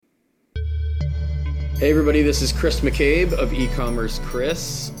Hey everybody, this is Chris McCabe of E-commerce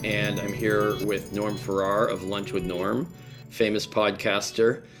Chris, and I'm here with Norm Farrar of Lunch with Norm, famous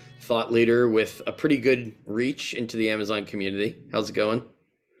podcaster, thought leader with a pretty good reach into the Amazon community. How's it going?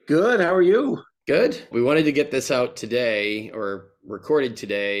 Good. How are you? Good. We wanted to get this out today or recorded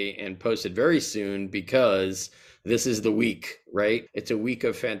today and posted very soon because this is the week, right? It's a week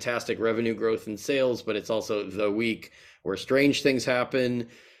of fantastic revenue growth and sales, but it's also the week where strange things happen,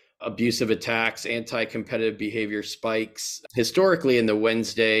 abusive attacks, anti-competitive behavior spikes. Historically, in the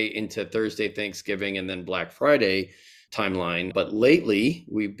Wednesday into Thursday, Thanksgiving, and then Black Friday timeline. But lately,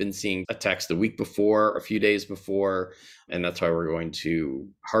 we've been seeing attacks the week before, a few days before, and that's why we're going to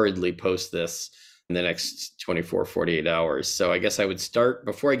hurriedly post this in the next 24, 48 hours. So I guess I would start,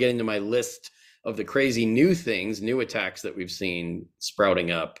 before I get into my list of the crazy new things, new attacks that we've seen sprouting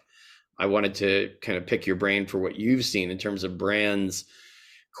up, I wanted to kind of pick your brain for what you've seen in terms of brands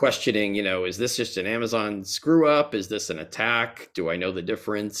questioning, is this just an Amazon screw up? Is this an attack? Do I know the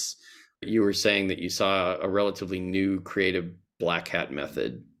difference? You were saying that you saw a relatively new creative black hat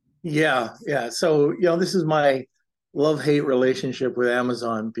method. Yeah. So, this is my love-hate relationship with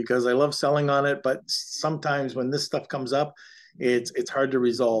Amazon because I love selling on it, but sometimes when this stuff comes up, it's hard to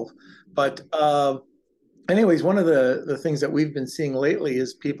resolve. But anyways, one of the things that we've been seeing lately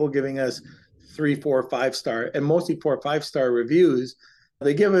is people giving us 3, 4, 5 star, and mostly 4, 5 star reviews.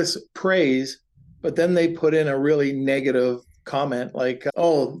 They give us praise, but then they put in a really negative comment like,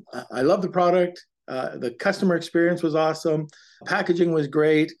 "Oh, I love the product. The customer experience was awesome. Packaging was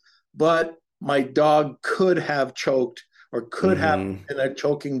great, but my dog could have choked or could have Mm-hmm. been a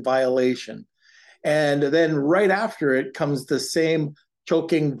choking violation." And then right after it comes the same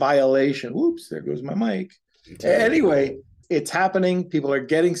choking violation. Whoops, there goes my mic. Terrible. Anyway, it's happening. People are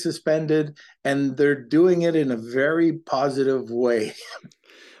getting suspended and they're doing it in a very positive way.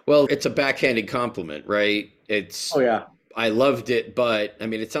 Well, it's a backhanded compliment, right? Oh, yeah. I loved it, but I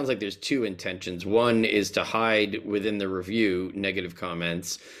mean, it sounds like there's two intentions. One is to hide within the review negative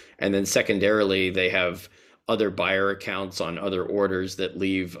comments. And then secondarily, they have other buyer accounts on other orders that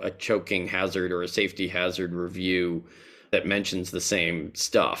leave a choking hazard or a safety hazard review that mentions the same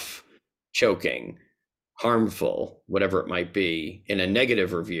stuff, choking, harmful, whatever it might be, in a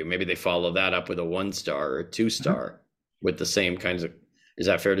negative review. Maybe they follow that up with a 1 star or a 2 star with the same kinds of, is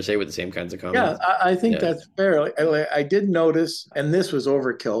that fair to say, with the same kinds of Yeah, comments? I think Yeah. that's fair. I did notice, and this was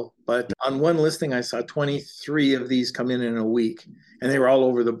overkill, but on one listing, I saw 23 of these come in a week, and they were all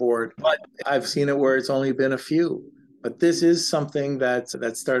over the board. But I've seen it where it's only been a few. But this is something that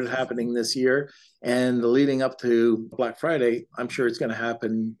started happening this year, and leading up to Black Friday, I'm sure it's going to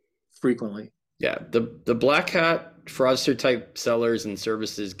happen frequently. Yeah, the black hat fraudster type sellers and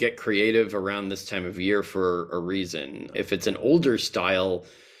services get creative around this time of year for a reason. If it's an older style,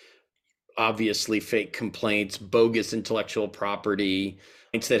 obviously fake complaints, bogus intellectual property,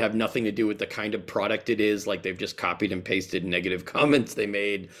 complaints that have nothing to do with the kind of product it is, like they've just copied and pasted negative comments they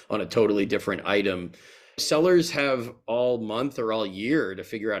made on a totally different item. Sellers have all month or all year to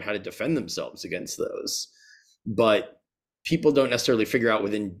figure out how to defend themselves against those. But people don't necessarily figure out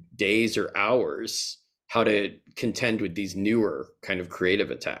within days or hours how to contend with these newer kind of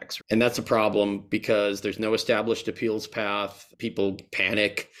creative attacks. And that's a problem because there's no established appeals path. People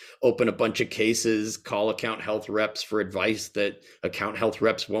panic, open a bunch of cases, call account health reps for advice that account health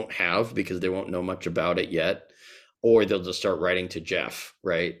reps won't have because they won't know much about it yet. Or they'll just start writing to Jeff,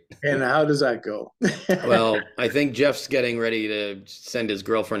 right? And how does that go? Well, I think Jeff's getting ready to send his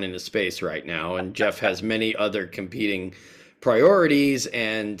girlfriend into space right now, and Jeff has many other competing priorities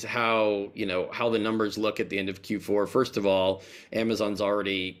and how the numbers look at the end of Q4. First of all, Amazon's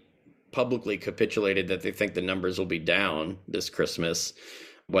already publicly capitulated that they think the numbers will be down this Christmas.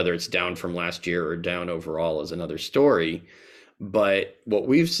 Whether it's down from last year or down overall is another story. But what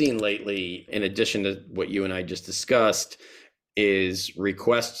we've seen lately, in addition to what you and I just discussed, is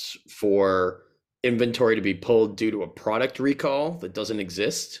requests for inventory to be pulled due to a product recall that doesn't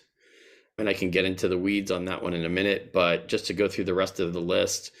exist. And I can get into the weeds on that one in a minute, but just to go through the rest of the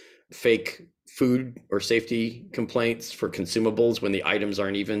list, fake food or safety complaints for consumables when the items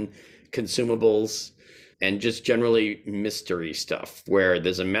aren't even consumables, and just generally mystery stuff where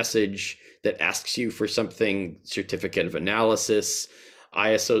there's a message that asks you for something, certificate of analysis,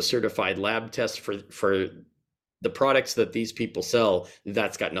 ISO certified lab test for the products that these people sell,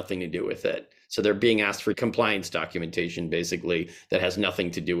 that's got nothing to do with it. So they're being asked for compliance documentation, basically, that has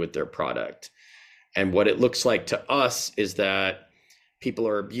nothing to do with their product. And what it looks like to us is that people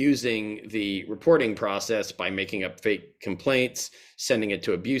are abusing the reporting process by making up fake complaints, sending it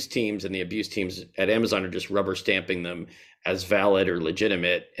to abuse teams, and the abuse teams at Amazon are just rubber stamping them as valid or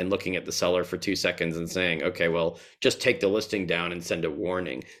legitimate and looking at the seller for 2 seconds and saying, okay, well, just take the listing down and send a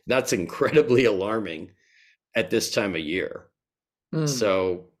warning. That's incredibly alarming at this time of year. Mm.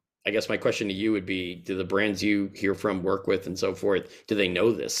 So I guess my question to you would be, do the brands you hear from, work with, and so forth, do they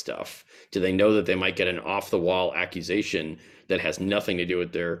know this stuff? Do they know that they might get an off the wall accusation that has nothing to do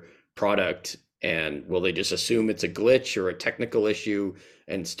with their product? And will they just assume it's a glitch or a technical issue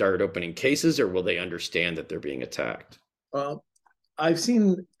and start opening cases, or will they understand that they're being attacked? Well, I've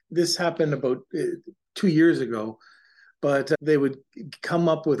seen this happen about 2 years ago, but they would come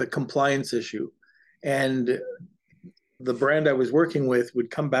up with a compliance issue. And the brand I was working with would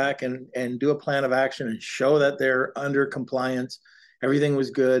come back and do a plan of action and show that they're under compliance. Everything was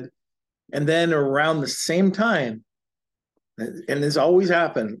good. And then around the same time, and this always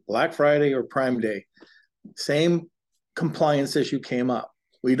happened, Black Friday or Prime Day, same compliance issue came up.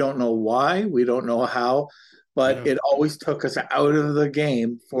 We don't know why, we don't know how, but Yeah. it always took us out of the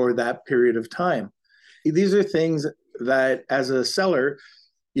game for that period of time. These are things that, as a seller,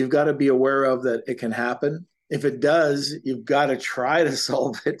 you've got to be aware of, that it can happen. If it does, you've got to try to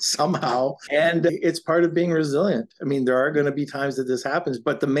solve it somehow. And it's part of being resilient. I mean, there are going to be times that this happens,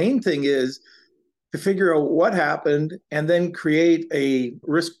 but the main thing is to figure out what happened and then create a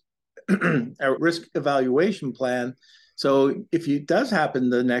risk a risk evaluation plan. So if it does happen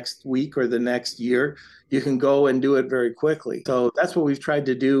the next week or the next year, you can go and do it very quickly. So that's what we've tried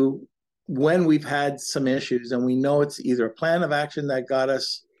to do when we've had some issues and we know it's either a plan of action that got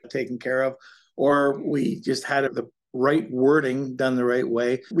us taken care of, or we just had the right wording done the right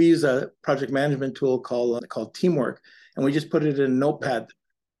way. We use a project management tool called Teamwork, and we just put it in a notepad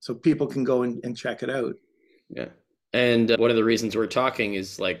so people can go and check it out. Yeah. And one of the reasons we're talking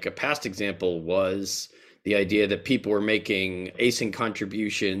is, like, a past example was the idea that people were making async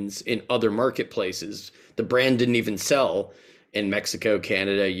contributions in other marketplaces. The brand didn't even sell in Mexico,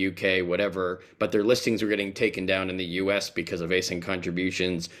 Canada, UK, whatever, but their listings were getting taken down in the US because of async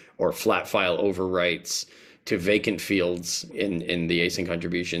contributions or flat file overwrites to vacant fields in the async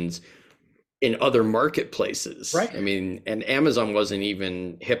contributions in other marketplaces. Right. I mean, and Amazon wasn't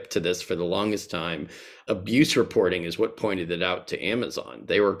even hip to this for the longest time. Abuse reporting is what pointed it out to Amazon.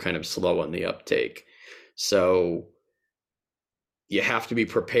 They were kind of slow on the uptake. So you have to be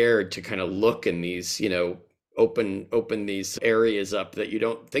prepared to kind of look in these, open these areas up that you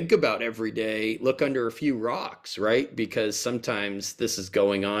don't think about every day. Look under a few rocks, right? Because sometimes this is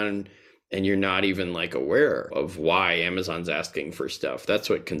going on and you're not even like aware of why Amazon's asking for stuff. That's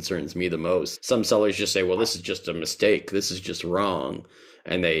what concerns me the most. Some sellers just say, well, this is just a mistake. This is just wrong.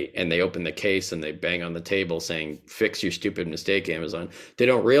 And they open the case and they bang on the table saying, fix your stupid mistake, Amazon. They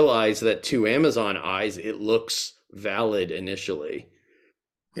don't realize that to Amazon eyes, it looks valid initially.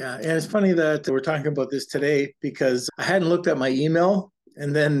 Yeah, and it's funny that we're talking about this today because I hadn't looked at my email,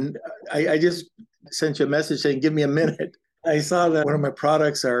 and then I just sent you a message saying, give me a minute. I saw that one of my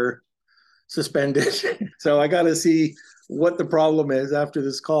products are suspended. So I got to see what the problem is after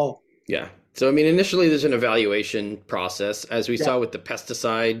this call. Yeah. So, I mean, initially there's an evaluation process, as we saw with the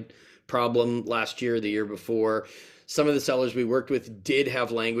pesticide problem last year, the year before. Some of the sellers we worked with did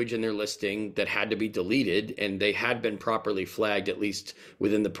have language in their listing that had to be deleted, and they had been properly flagged, at least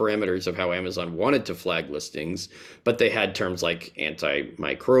within the parameters of how Amazon wanted to flag listings. But they had terms like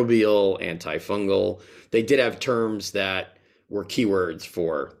antimicrobial, antifungal. They did have terms that were keywords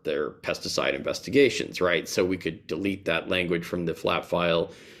for their pesticide investigations, right? So we could delete that language from the flat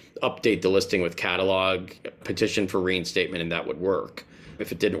file, update the listing with catalog, petition for reinstatement, and that would work.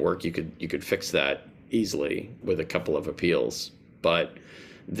 If it didn't work, you could fix that easily with a couple of appeals. But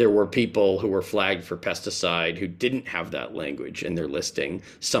there were people who were flagged for pesticide who didn't have that language in their listing.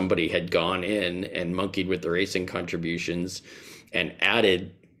 Somebody had gone in and monkeyed with their async contributions and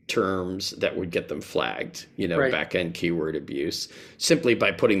added terms that would get them flagged, Right. back-end keyword abuse, simply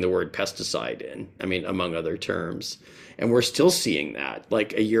by putting the word pesticide in, I mean, among other terms. And we're still seeing that.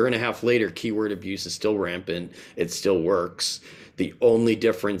 Like a year and a half later, keyword abuse is still rampant. It still works. The only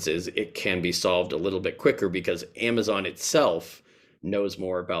difference is it can be solved a little bit quicker because Amazon itself knows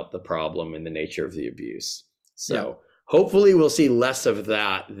more about the problem and the nature of the abuse. So hopefully we'll see less of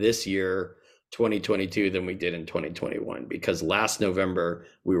that this year, 2022, than we did in 2021, because last November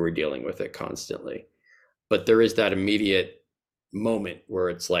we were dealing with it constantly. But there is that immediate moment where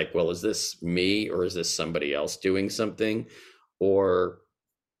it's like, well, is this me or is this somebody else doing something? Or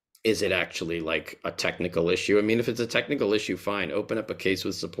is it actually like a technical issue? I mean, if it's a technical issue, fine, open up a case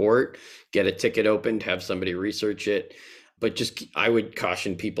with support, get a ticket opened, have somebody research it. But just, I would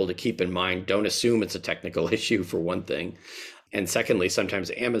caution people to keep in mind, don't assume it's a technical issue, for one thing. And secondly, sometimes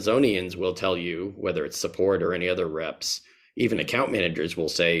Amazonians will tell you, whether it's support or any other reps, even account managers will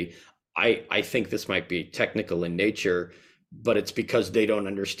say, I think this might be technical in nature, but it's because they don't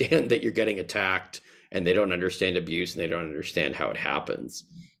understand that you're getting attacked, and they don't understand abuse, and they don't understand how it happens.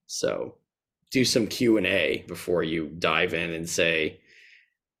 So do some Q&A before you dive in and say,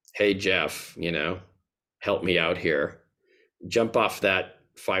 hey, Jeff, help me out here. Jump off that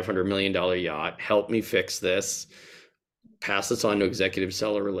 $500 million yacht. Help me fix this. Pass this on to executive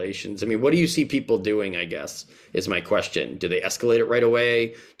seller relations. I mean, what do you see people doing, I guess, is my question. Do they escalate it right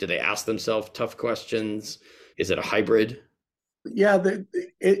away? Do they ask themselves tough questions? Is it a hybrid? Yeah,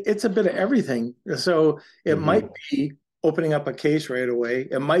 it's a bit of everything. So it might be opening up a case right away.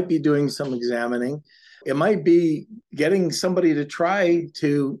 It might be doing some examining. It might be getting somebody to try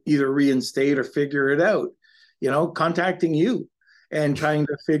to either reinstate or figure it out, contacting you and trying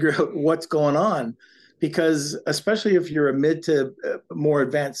to figure out what's going on. Because especially if you're a mid to more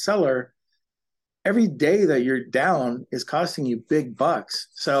advanced seller, every day that you're down is costing you big bucks.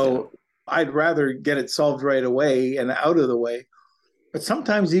 So I'd rather get it solved right away and out of the way. But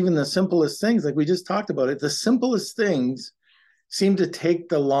sometimes even the simplest things, like we just talked about it, the simplest things seem to take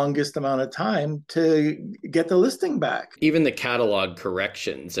the longest amount of time to get the listing back. Even the catalog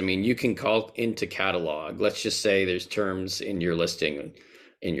corrections. I mean, you can call into catalog. Let's just say there's terms in your listing,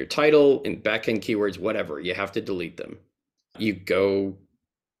 in your title, in backend keywords, whatever. You have to delete them. You go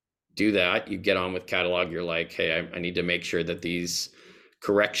do that. You get on with catalog. You're like, hey, I need to make sure that these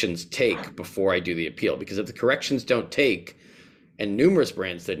corrections take before I do the appeal. Because if the corrections don't take, and numerous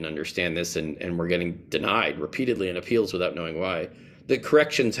brands didn't understand this and were getting denied repeatedly in appeals without knowing why, the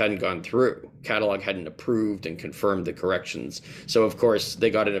corrections hadn't gone through. Catalog hadn't approved and confirmed the corrections. So, of course,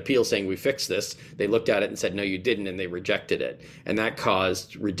 they got an appeal saying we fixed this. They looked at it and said, no, you didn't, and they rejected it. And that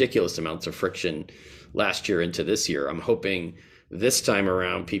caused ridiculous amounts of friction last year into this year. I'm hoping this time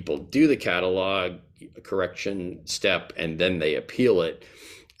around people do the catalog correction step and then they appeal it,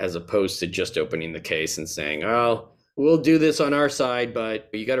 as opposed to just opening the case and saying, oh, we'll do this on our side, but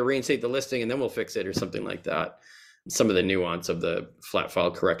you got to reinstate the listing and then we'll fix it, or something like that. Some of the nuance of the flat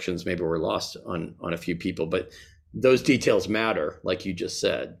file corrections maybe were lost on a few people, but those details matter, like you just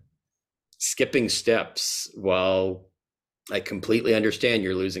said. Skipping steps, well, I completely understand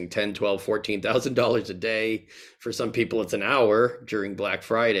you're losing $10, $12, $14,000 a day. For some people, it's an hour during Black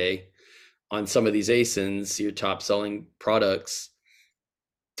Friday on some of these ASINs, your top selling products.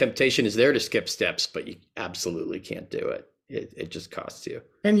 Temptation is there to skip steps, but you absolutely can't do it. It just costs you.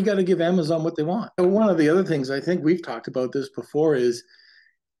 And you got to give Amazon what they want. One of the other things, I think we've talked about this before, is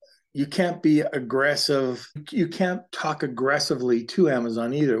you can't be aggressive. You can't talk aggressively to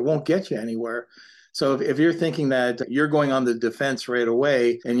Amazon either. It won't get you anywhere. So if you're thinking that you're going on the defense right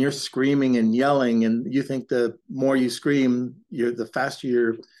away and you're screaming and yelling, and you think the more you scream, the faster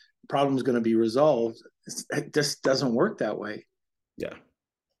your problem is going to be resolved, it just doesn't work that way. Yeah.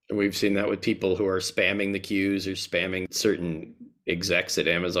 And we've seen that with people who are spamming the queues or spamming certain execs at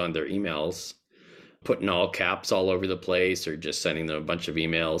Amazon, their emails, putting all caps all over the place, or just sending them a bunch of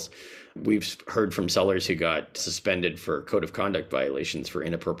emails. We've heard from sellers who got suspended for code of conduct violations for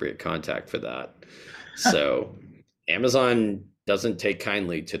inappropriate contact for that. So Amazon doesn't take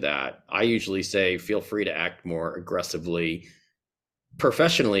kindly to that. I usually say, feel free to act more aggressively,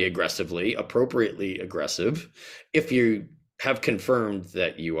 professionally aggressively, appropriately aggressive, if you have confirmed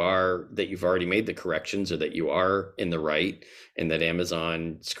that you've already made the corrections, or that you are in the right, and that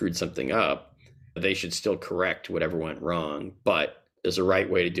Amazon screwed something up. They should still correct whatever went wrong, but there's a right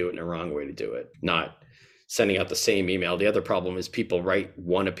way to do it and a wrong way to do it, not sending out the same email. The other problem is people write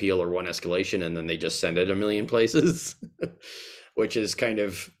one appeal or one escalation and then they just send it a million places, which is kind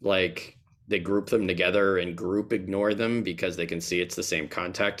of like they group them together and group ignore them because they can see it's the same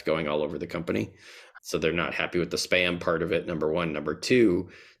contact going all over the company. So they're not happy with the spam part of it, number one. Number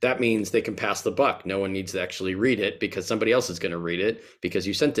two, that means they can pass the buck. No one needs to actually read it because somebody else is going to read it because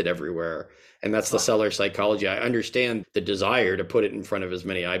you sent it everywhere. And that's the seller psychology. I understand the desire to put it in front of as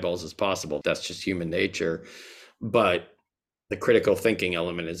many eyeballs as possible. That's just human nature. But the critical thinking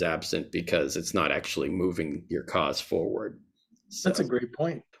element is absent because it's not actually moving your cause forward. So that's a great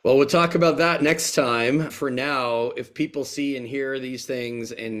point. Well, we'll talk about that next time. For now, if people see and hear these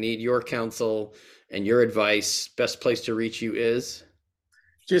things and need your counsel and your advice, best place to reach you is?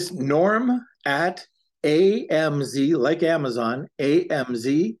 Just Norm at AMZ, like Amazon,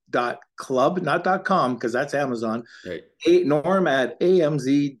 AMZ.club, not .com, because that's Amazon. Right. Norm at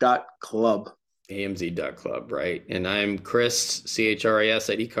AMZ.club. AMZ.club, right. And I'm Chris, CHRIS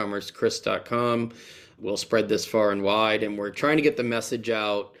at ecommercechris.com. We'll spread this far and wide, and we're trying to get the message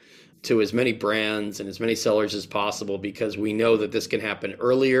out to as many brands and as many sellers as possible, because we know that this can happen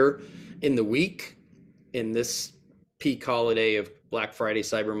earlier in the week, in this peak holiday of Black Friday,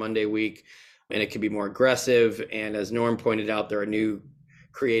 Cyber Monday week, and it can be more aggressive. And as Norm pointed out, there are new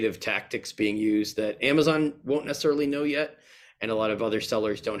creative tactics being used that Amazon won't necessarily know yet. And a lot of other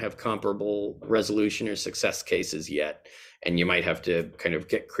sellers don't have comparable resolution or success cases yet. And you might have to kind of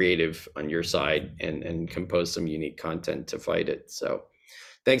get creative on your side and compose some unique content to fight it. So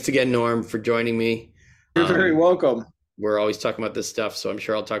thanks again, Norm, for joining me. You're very welcome. We're always talking about this stuff, so I'm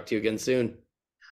sure I'll talk to you again soon.